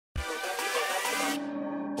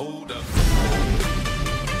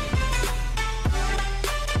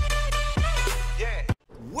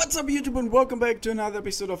What's up YouTube and welcome back to another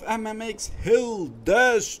episode of MMX Hill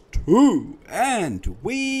Dash 2. And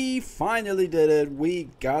we finally did it. We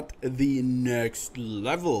got the next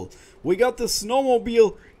level. We got the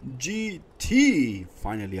Snowmobile GT.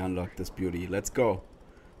 Finally unlocked this beauty. Let's go.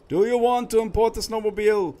 Do you want to import the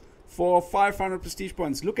Snowmobile for 500 prestige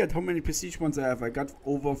points? Look at how many prestige points I have. I got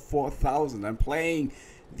over 4,000. I'm playing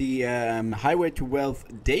the Highway to Wealth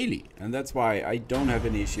daily, and that's why I don't have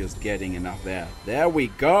any issues getting enough there. There we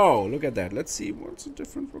go. Look at that. Let's see what's the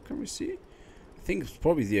difference. What can we see? I think it's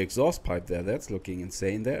probably the exhaust pipe there. That's looking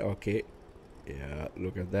insane there. Okay, yeah,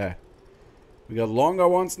 look at that. We got longer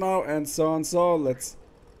ones now, and so and so. Let's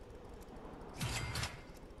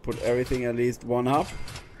put everything at least one up.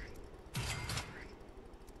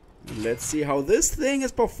 And let's see how this thing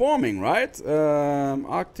is performing, right?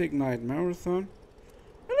 Arctic Night Marathon.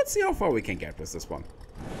 Let's see how far we can get with this one.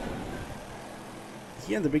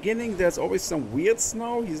 Here in the beginning there's always some weird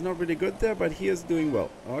snow. He's not really good there, but he is doing well.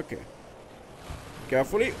 Okay.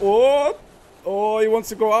 Carefully. Oh! Oh, he wants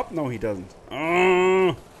to go up? No, he doesn't.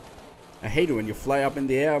 I hate it when you fly up in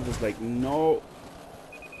the air. I was like, no.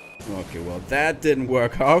 Okay, well, that didn't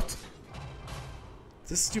work out.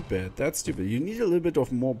 This is stupid. That's stupid. You need a little bit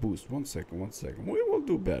of more boost. One second. We will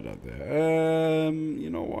do better there. You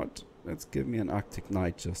know what? Let's give me an Arctic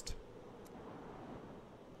Night just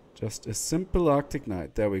a simple Arctic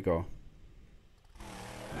Night. There we go.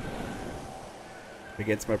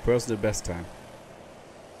 Against my personal best time.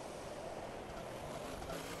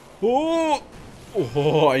 Oh!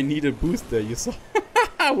 Oh, I need a boost there. You saw?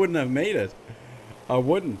 I wouldn't have made it. I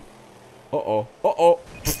wouldn't. Uh-oh. Uh-oh.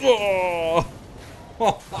 Oh!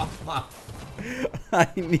 I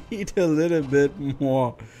need a little bit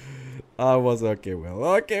more. I was okay. Well,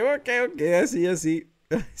 okay. I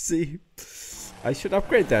see. I should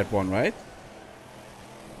upgrade that one, right?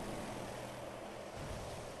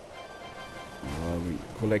 We're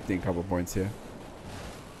collecting a couple points here.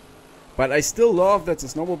 But I still love that the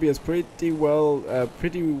Snowmobile is pretty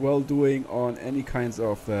well doing on any kinds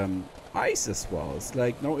of ice as well. It's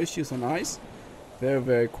like no issues on ice. Very,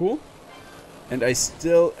 very cool. And I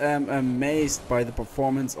still am amazed by the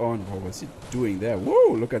performance on... What was he doing there?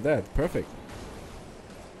 Whoa, look at that. Perfect.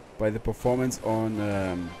 By the performance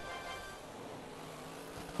on...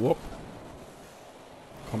 whoop.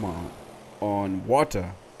 Come on. On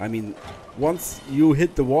water. I mean, once you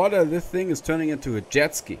hit the water, this thing is turning into a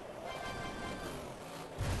jet ski.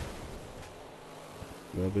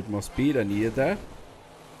 A little bit more speed. I needed that.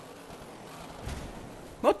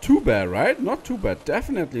 Not too bad, right? Not too bad.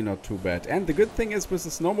 Definitely not too bad. And the good thing is with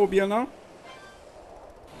the Snowmobile now.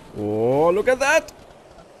 Oh, look at that.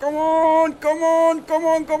 Come on.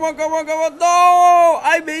 No!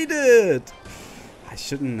 I made it. I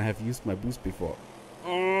shouldn't have used my boost before.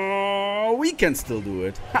 Oh, we can still do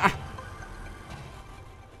it. Ha!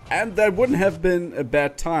 And that wouldn't have been a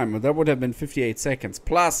bad time. That would have been 58 seconds.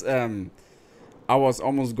 Plus, I was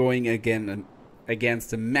almost going again against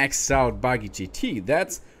the maxed out buggy GT.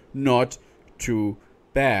 That's not too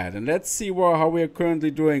bad. And let's see how we are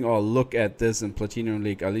currently doing. Oh, look at this in Platinum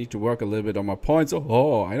League. I need to work a little bit on my points.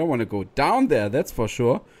 Oh, I don't want to go down there, that's for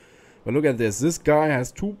sure. But look at this. This guy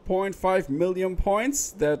has 2.5 million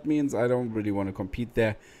points. That means I don't really want to compete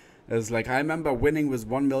there. It's like I remember winning with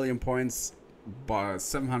 1 million points by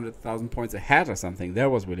 700,000 points ahead or something.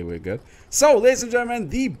 That was really, really good. So, ladies and gentlemen,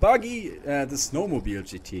 the buggy, the Snowmobile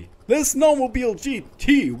GT. The Snowmobile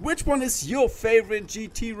GT. Which one is your favorite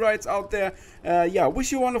GT rides out there? Yeah,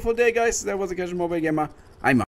 wish you a wonderful day, guys. That was a Casual Mobile Gamer. I'm out.